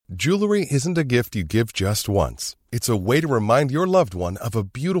Jewelry isn't a gift you give just once. It's a way to remind your loved one of a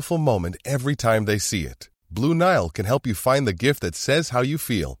beautiful moment every time they see it. Blue Nile can help you find the gift that says how you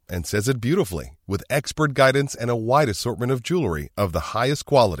feel and says it beautifully, with expert guidance and a wide assortment of jewelry of the highest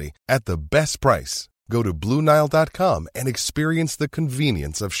quality at the best price. Go to BlueNile.com and experience the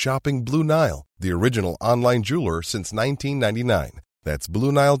convenience of shopping Blue Nile, the original online jeweler since 1999. That's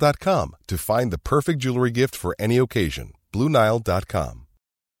BlueNile.com to find the perfect jewelry gift for any occasion. BlueNile.com.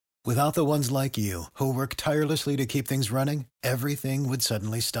 Without the ones like you, who work tirelessly to keep things running, everything would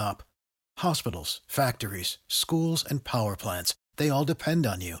suddenly stop. Hospitals, factories, schools, and power plants, they all depend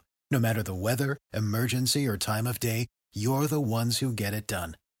on you. No matter the weather, emergency, or time of day, you're the ones who get it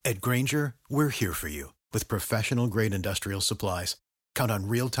done. At Grainger, we're here for you with professional-grade industrial supplies. Count on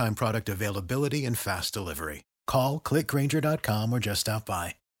real-time product availability and fast delivery. Call, click Grainger.com, or just stop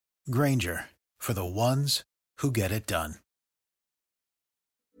by. Grainger, for the ones who get it done.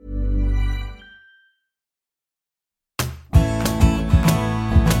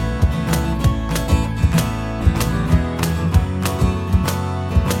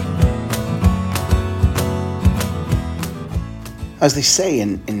 As they say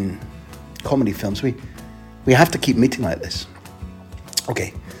in comedy films, we have to keep meeting like this.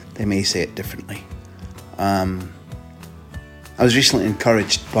 Okay, they may say it differently. I was recently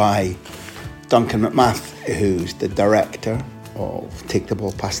encouraged by Duncan McMath, who's the director of Take the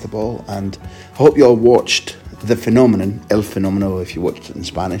Ball, Pass the Ball, and I hope you all watched The Phenomenon, El Fenomeno if you watched it in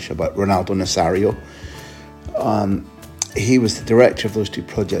Spanish, about Ronaldo Nazario. He was the director of those two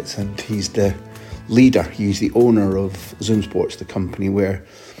projects, and he's the leader. He's the owner of Zoom Sports, the company where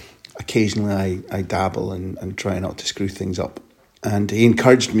occasionally I dabble and try not to screw things up. And he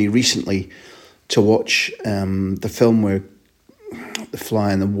encouraged me recently to watch the film where the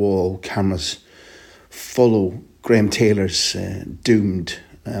fly on the wall cameras follow Graham Taylor's doomed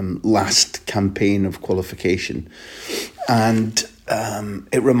last campaign of qualification. And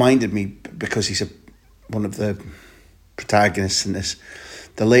it reminded me, because he's one of the protagonists in this,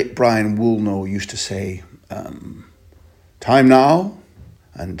 the late Brian Woolnough used to say, time now,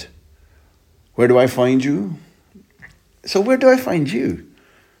 and where do I find you? So where do I find you?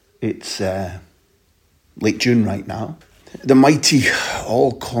 It's late June right now. The mighty,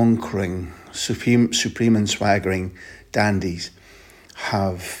 all-conquering, supreme and swaggering dandies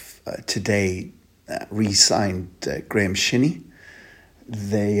have today re-signed Graham Shinney.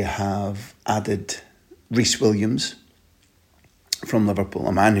 They have added Reece Williams from Liverpool,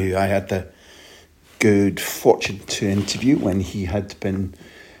 a man who I had the good fortune to interview when he had been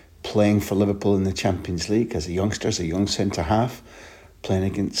playing for Liverpool in the Champions League as a youngster, as a young centre-half, playing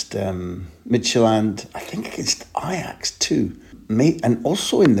against Midtjylland, I think against Ajax too, and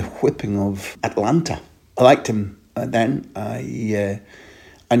also in the whipping of Atlanta. I liked him then. I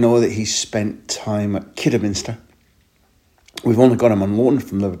know that he's spent time at Kidderminster. We've only got him on loan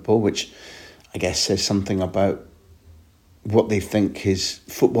from Liverpool, which I guess says something about what they think his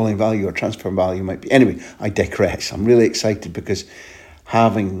footballing value or transfer value might be. Anyway, I digress. I'm really excited because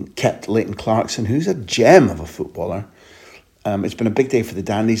having kept Leighton Clarkson, who's a gem of a footballer, it's been a big day for the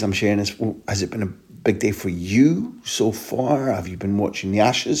Dandies. I'm sharing this. Has it been a big day for you so far? Have you been watching the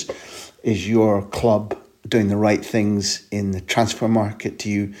Ashes? Is your club doing the right things in the transfer market? Do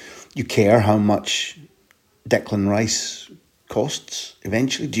you care how much Declan Rice costs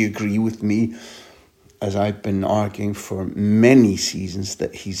eventually? Do you agree with me, as I've been arguing for many seasons,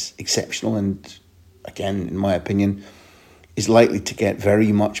 that he's exceptional and, again, in my opinion, is likely to get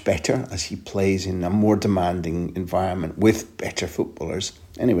very much better as he plays in a more demanding environment with better footballers?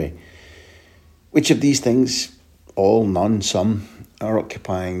 Anyway, which of these things, all, none, some, are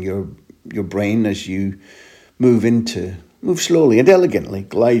occupying your brain as you move slowly and elegantly,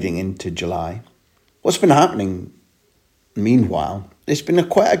 gliding into July? What's been happening meanwhile? It's been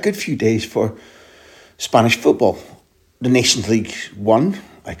quite a good few days for Spanish football. The Nations League won.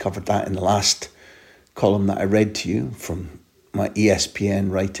 I covered that in the last column that I read to you from my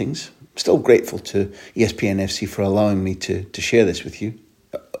ESPN writings. Still grateful to ESPN FC for allowing me to share this with you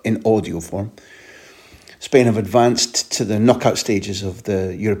in audio form. Spain have advanced to the knockout stages of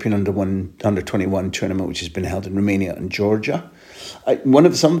the European Under-21 tournament, which has been held in Romania and Georgia.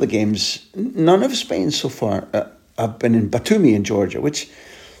 Some of the games, none of Spain so far have been in Batumi in Georgia, which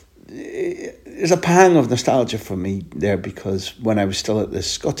is a pang of nostalgia for me there, because when I was still at the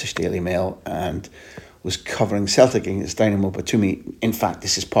Scottish Daily Mail and was covering Celtic against Dynamo Batumi, in fact,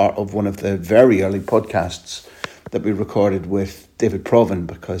 this is part of one of the very early podcasts that we recorded with David Provan,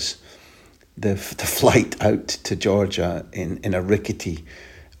 because the flight out to Georgia in a rickety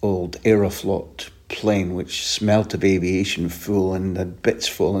old Aeroflot plane which smelt of aviation fuel and had bits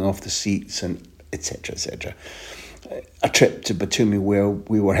falling off the seats and etc, etc. A trip to Batumi where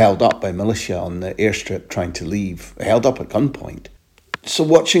we were held up by militia on the airstrip trying to leave, held up at gunpoint. So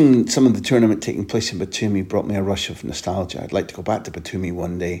watching some of the tournament taking place in Batumi brought me a rush of nostalgia. I'd like to go back to Batumi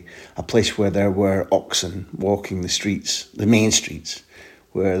one day, a place where there were oxen walking the streets, the main streets,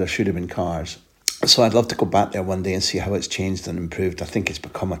 where there should have been cars. So I'd love to go back there one day and see how it's changed and improved. I think it's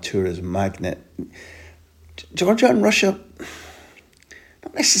become a tourism magnet. Georgia and Russia,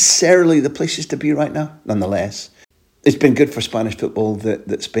 not necessarily the places to be right now, nonetheless. It's been good for Spanish football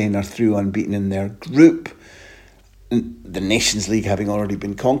that Spain are through unbeaten in their group, the Nations League having already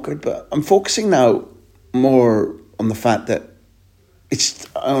been conquered. But I'm focusing now more on the fact that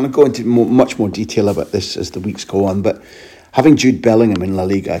I want to go into much more detail about this as the weeks go on, but having Jude Bellingham in La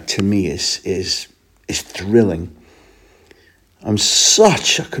Liga to me is thrilling. I'm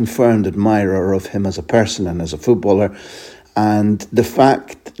such a confirmed admirer of him as a person and as a footballer, and the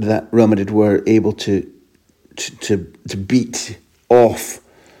fact that Real Madrid were able to beat off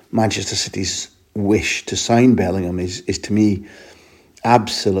Manchester City's wish to sign Bellingham is to me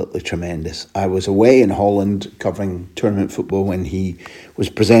absolutely tremendous. I was away in Holland covering tournament football when he was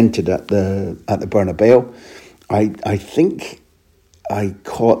presented at the Bernabeu. I think I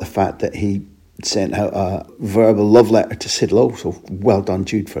caught the fact that he sent out a verbal love letter to Sid Lowe, so well done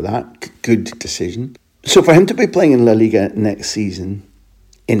Jude for that. Good decision. So for him to be playing in La Liga next season,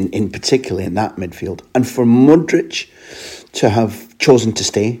 in particular in that midfield, and for Modric to have chosen to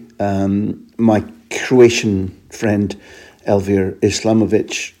stay, my Croatian friend Elvir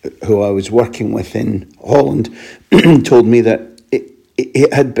Islamovic, who I was working with in Holland, told me that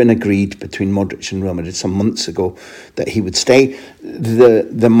it had been agreed between Modric and Real Madrid some months ago that he would stay.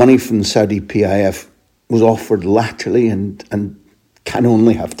 The money from the Saudi PIF was offered laterally and can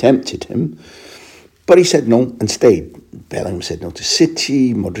only have tempted him. But he said no and stayed. Bellingham said no to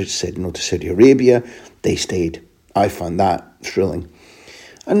City. Modric said no to Saudi Arabia. They stayed. I found that thrilling.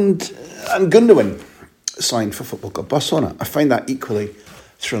 And Gundogan signed for Football Club Barcelona. I find that equally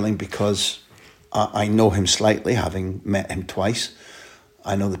thrilling because I know him slightly, having met him twice.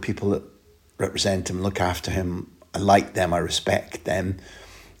 I know the people that represent him, look after him. I like them, I respect them.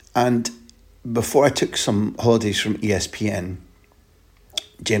 And before I took some holidays from ESPN,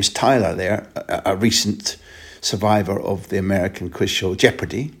 James Tyler there, a recent survivor of the American quiz show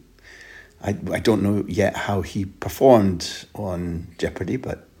Jeopardy. I don't know yet how he performed on Jeopardy,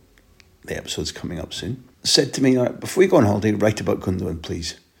 but the episode's coming up soon. Said to me, all right, before you go on holiday, write about Gundogan,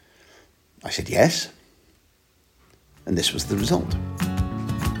 please. I said yes. And this was the result.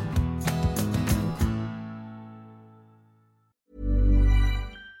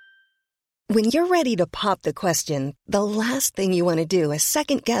 When you're ready to pop the question, the last thing you want to do is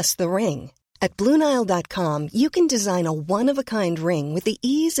second-guess the ring. At BlueNile.com, you can design a one-of-a-kind ring with the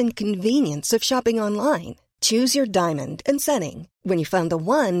ease and convenience of shopping online. Choose your diamond and setting. When you find the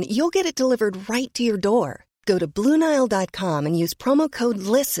one, you'll get it delivered right to your door. Go to BlueNile.com and use promo code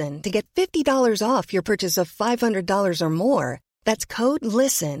LISTEN to get $50 off your purchase of $500 or more. That's code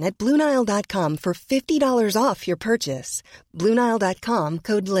LISTEN at BlueNile.com for $50 off your purchase. BlueNile.com,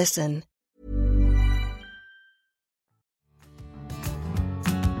 code LISTEN.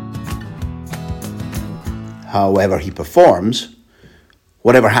 However he performs,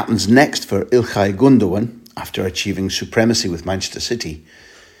 whatever happens next for Ilkay Gundogan after achieving supremacy with Manchester City,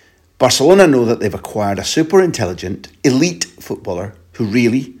 Barcelona know that they've acquired a super intelligent, elite footballer who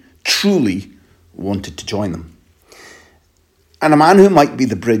really, truly wanted to join them. And a man who might be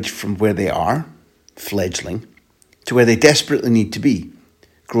the bridge from where they are, fledgling, to where they desperately need to be,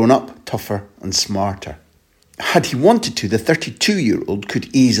 grown up, tougher and smarter. Had he wanted to, the 32-year-old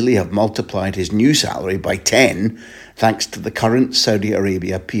could easily have multiplied his new salary by 10 thanks to the current Saudi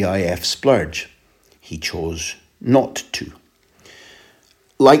Arabia PIF splurge. He chose not to.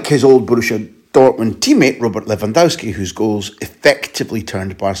 Like his old Borussia Dortmund teammate Robert Lewandowski, whose goals effectively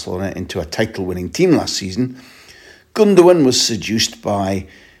turned Barcelona into a title-winning team last season, Gundogan was seduced by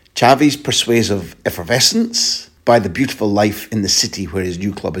Xavi's persuasive effervescence, by the beautiful life in the city where his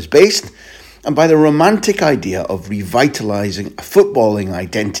new club is based, and by the romantic idea of revitalising a footballing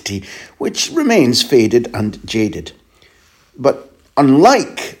identity which remains faded and jaded. But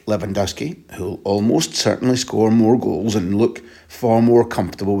unlike Lewandowski, who'll almost certainly score more goals and look far more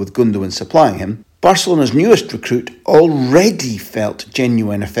comfortable with Gundogan supplying him, Barcelona's newest recruit already felt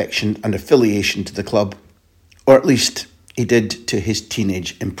genuine affection and affiliation to the club, or at least he did to his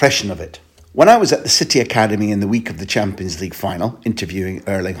teenage impression of it. When I was at the City Academy in the week of the Champions League final, interviewing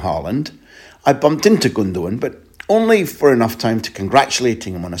Erling Haaland, I bumped into Gundogan, but only for enough time to congratulate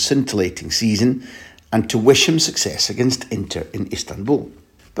him on a scintillating season and to wish him success against Inter in Istanbul.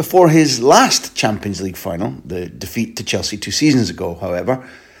 Before his last Champions League final, the defeat to Chelsea 2 seasons ago, however,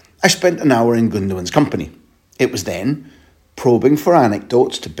 I spent an hour in Gundogan's company. It was then, probing for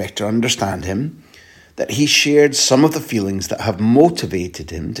anecdotes to better understand him, that he shared some of the feelings that have motivated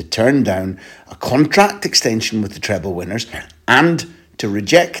him to turn down a contract extension with the treble winners and to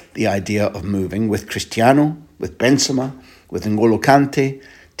reject the idea of moving with Cristiano, with Benzema, with N'Golo Kante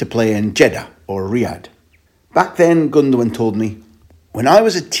to play in Jeddah or Riyadh. Back then, Gundogan told me, when I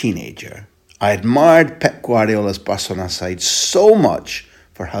was a teenager, I admired Pep Guardiola's Barcelona side so much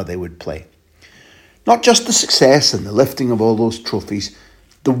for how they would play. Not just the success and the lifting of all those trophies,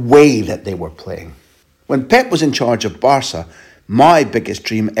 the way that they were playing. When Pep was in charge of Barca, my biggest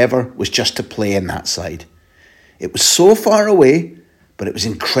dream ever was just to play in that side. It was so far away, but it was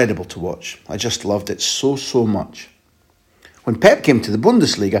incredible to watch. I just loved it so much. When Pep came to the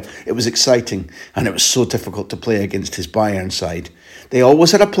Bundesliga, it was exciting, and it was so difficult to play against his Bayern side. They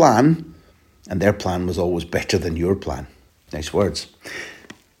always had a plan, and their plan was always better than your plan. Nice words.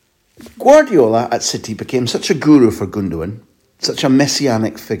 Guardiola at City became such a guru for Gundogan, such a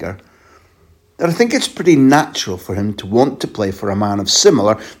messianic figure, that I think it's pretty natural for him to want to play for a man of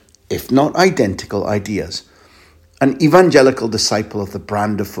similar, if not identical, ideas. An evangelical disciple of the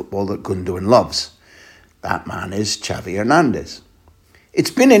brand of football that Gundogan loves. That man is Xavi Hernandez.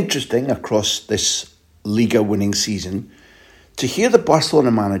 It's been interesting across this Liga-winning season to hear the Barcelona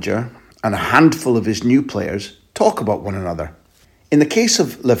manager and a handful of his new players talk about one another. In the case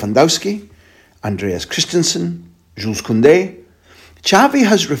of Lewandowski, Andreas Christensen, Jules Koundé, Xavi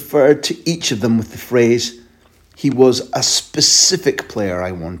has referred to each of them with the phrase, "He was a specific player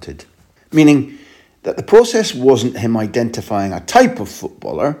I wanted," meaning that the process wasn't him identifying a type of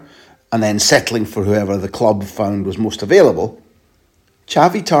footballer and then settling for whoever the club found was most available.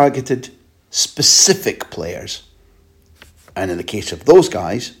 Xavi targeted specific players. And in the case of those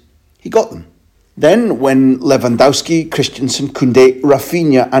guys, he got them. Then when Lewandowski, Christensen, Koundé,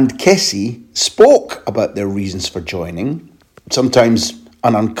 Rafinha and Kessie spoke about their reasons for joining, sometimes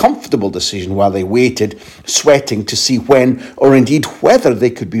an uncomfortable decision while they waited, sweating to see when or indeed whether they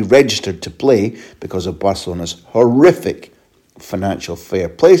could be registered to play because of Barcelona's horrific financial fair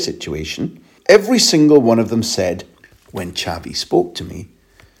play situation, every single one of them said, when Xavi spoke to me,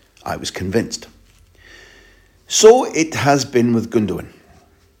 I was convinced. So it has been with Gundogan.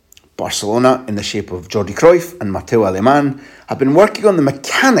 Barcelona, in the shape of Jordi Cruyff and Mateu Alemán, have been working on the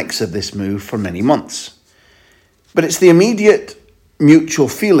mechanics of this move for many months. But it's the immediate mutual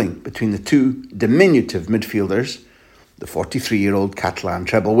feeling between the two diminutive midfielders, the 43-year-old Catalan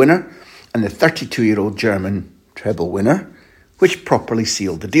treble winner and the 32-year-old German treble winner, which properly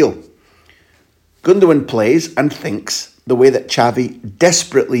sealed the deal. Gundogan plays and thinks the way that Xavi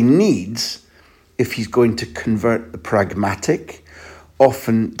desperately needs if he's going to convert the pragmatic,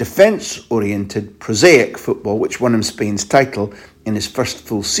 often defence-oriented, prosaic football which won him Spain's title in his first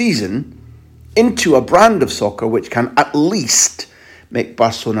full season into a brand of soccer which can at least make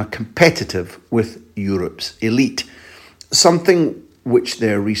Barcelona competitive with Europe's elite, something which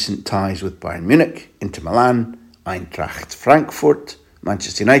their recent ties with Bayern Munich, Inter Milan, Eintracht Frankfurt,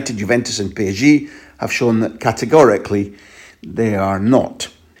 Manchester United, Juventus and PSG have shown that categorically they are not.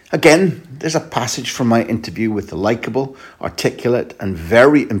 Again, there's a passage from my interview with the likeable, articulate and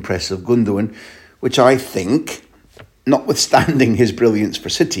very impressive Gundogan, which I think, notwithstanding his brilliance for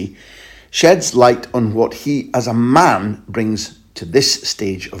City, sheds light on what he as a man brings to this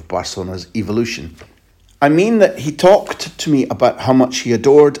stage of Barcelona's evolution. I mean that he talked to me about how much he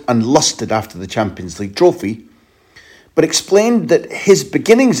adored and lusted after the Champions League trophy, but explained that his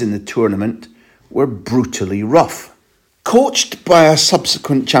beginnings in the tournament were brutally rough. Coached by a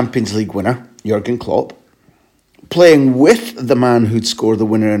subsequent Champions League winner, Jurgen Klopp, playing with the man who'd score the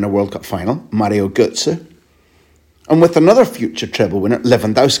winner in a World Cup final, Mario Götze, and with another future treble winner,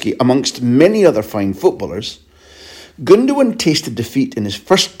 Lewandowski, amongst many other fine footballers, Gundogan tasted defeat in his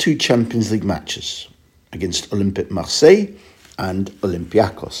first two Champions League matches against Olympique Marseille and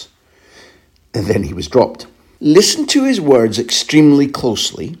Olympiacos. And then he was dropped. Listen to his words extremely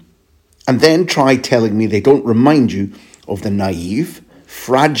closely and then try telling me they don't remind you of the naive,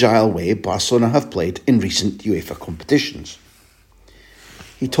 fragile way Barcelona have played in recent UEFA competitions.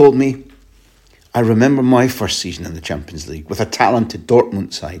 He told me, I remember my first season in the Champions League with a talented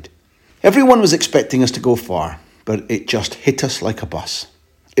Dortmund side. Everyone was expecting us to go far, but it just hit us like a bus.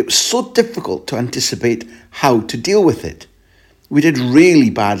 It was so difficult to anticipate how to deal with it. We did really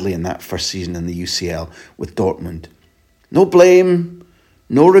badly in that first season in the UCL with Dortmund. No blame,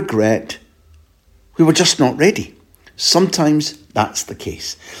 no regret. We were just not ready. Sometimes that's the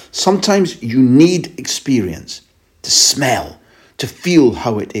case. Sometimes you need experience to smell, to feel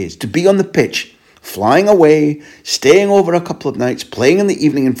how it is, to be on the pitch, flying away, staying over a couple of nights, playing in the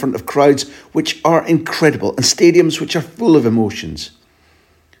evening in front of crowds which are incredible and stadiums which are full of emotions.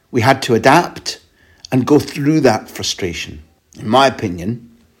 We had to adapt and go through that frustration. In my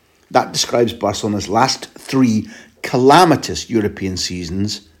opinion, that describes Barcelona's last 3 calamitous European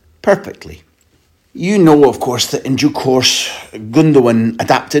seasons perfectly. You know, of course, that in due course, Gundogan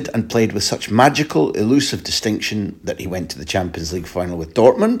adapted and played with such magical, elusive distinction that he went to the Champions League final with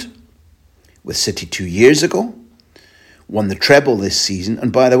Dortmund, with City 2 years ago, won the treble this season,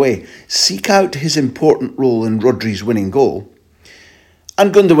 and by the way, seek out his important role in Rodri's winning goal.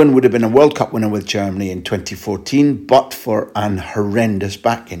 And Gundogan would have been a World Cup winner with Germany in 2014, but for an horrendous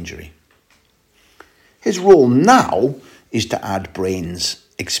back injury. His role now is to add brains,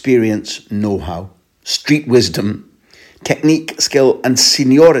 experience, know-how, street wisdom, technique, skill and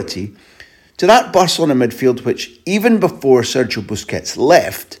seniority to that Barcelona midfield which, even before Sergio Busquets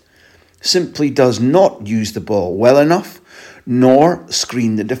left, simply does not use the ball well enough nor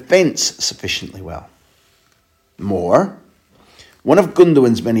screen the defence sufficiently well. More, one of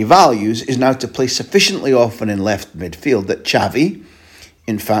Gundogan's many values is now to play sufficiently often in left midfield that Xavi,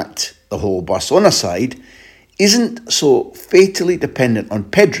 in fact the whole Barcelona side, isn't so fatally dependent on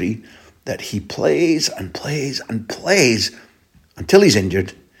Pedri that he plays and plays and plays until he's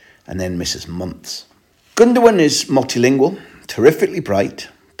injured and then misses months. Gundogan is multilingual, terrifically bright,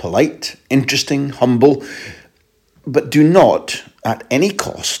 polite, interesting, humble, but do not, at any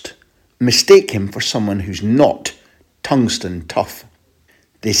cost, mistake him for someone who's not tungsten tough.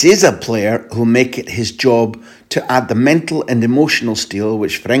 This is a player who'll make it his job to add the mental and emotional steel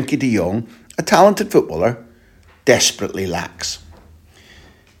which Frenkie de Jong, a talented footballer, desperately lacks.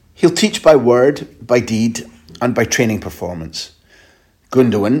 He'll teach by word, by deed, and by training performance.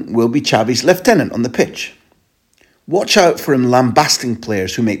 Gundogan will be Xavi's lieutenant on the pitch. Watch out for him lambasting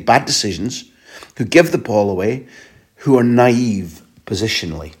players who make bad decisions, who give the ball away, who are naive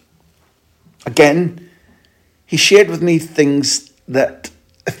positionally. Again, he shared with me things that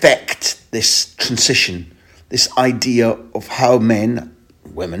affect this transition, this idea of how men,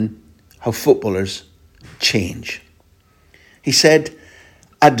 women, how footballers change. He said,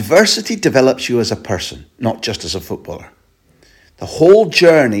 adversity develops you as a person, not just as a footballer. The whole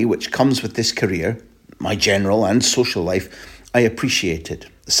journey which comes with this career, my general and social life, I appreciated.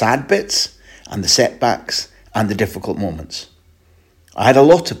 The sad bits and the setbacks and the difficult moments. I had a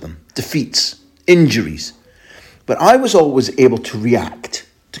lot of them, defeats, injuries, but I was always able to react,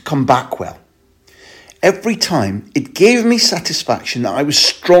 to come back well. Every time it gave me satisfaction that I was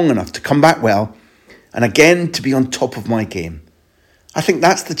strong enough to come back well and again to be on top of my game. I think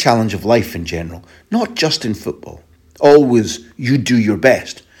that's the challenge of life in general, not just in football. Always you do your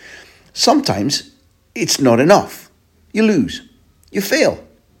best. Sometimes it's not enough. You lose, you fail.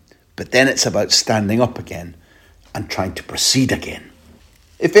 But then it's about standing up again and trying to proceed again.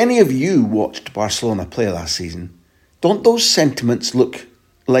 If any of you watched Barcelona play last season, don't those sentiments look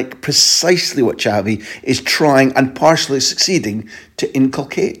like precisely what Xavi is trying and partially succeeding to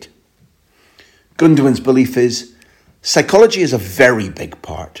inculcate? Gundogan's belief is psychology is a very big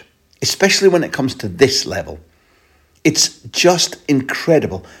part, especially when it comes to this level. It's just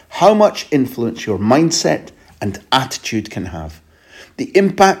incredible how much influence your mindset and attitude can have. The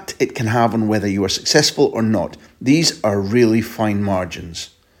impact it can have on whether you are successful or not. These are really fine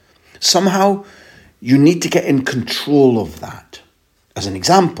margins. Somehow, you need to get in control of that. As an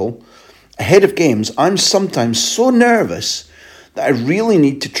example, ahead of games, I'm sometimes so nervous that I really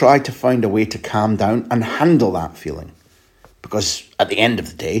need to try to find a way to calm down and handle that feeling. Because at the end of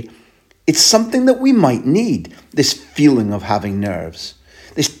the day, it's something that we might need, this feeling of having nerves,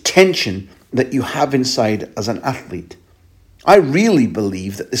 this tension that you have inside as an athlete. I really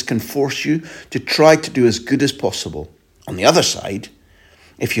believe that this can force you to try to do as good as possible. On the other side,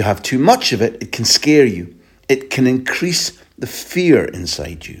 if you have too much of it, it can scare you. It can increase the fear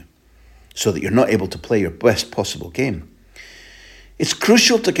inside you so that you're not able to play your best possible game. It's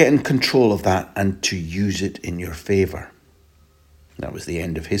crucial to get in control of that and to use it in your favour. That was the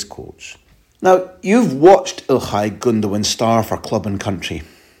end of his quotes. Now, you've watched Ilkay Gundogan star for club and country.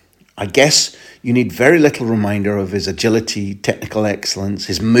 I guess you need very little reminder of his agility, technical excellence,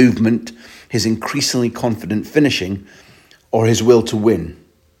 his movement, his increasingly confident finishing, or his will to win,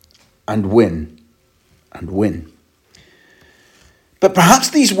 and win, and win. But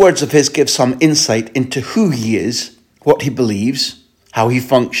perhaps these words of his give some insight into who he is, what he believes, how he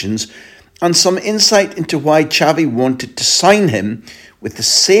functions, and some insight into why Xavi wanted to sign him with the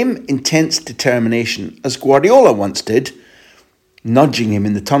same intense determination as Guardiola once did, nudging him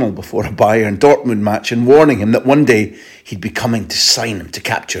in the tunnel before a Bayern Dortmund match and warning him that one day he'd be coming to sign him, to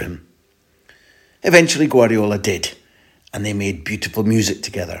capture him. Eventually Guardiola did, and they made beautiful music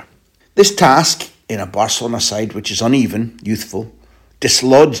together. This task, in a Barcelona side which is uneven, youthful,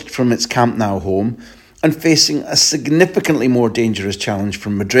 dislodged from its Camp Nou home, and facing a significantly more dangerous challenge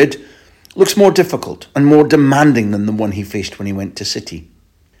from Madrid, looks more difficult and more demanding than the one he faced when he went to City.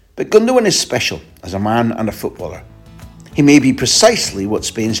 But Gundogan is special as a man and a footballer. He may be precisely what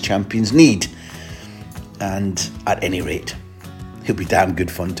Spain's champions need, and at any rate, he'll be damn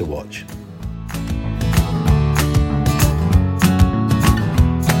good fun to watch.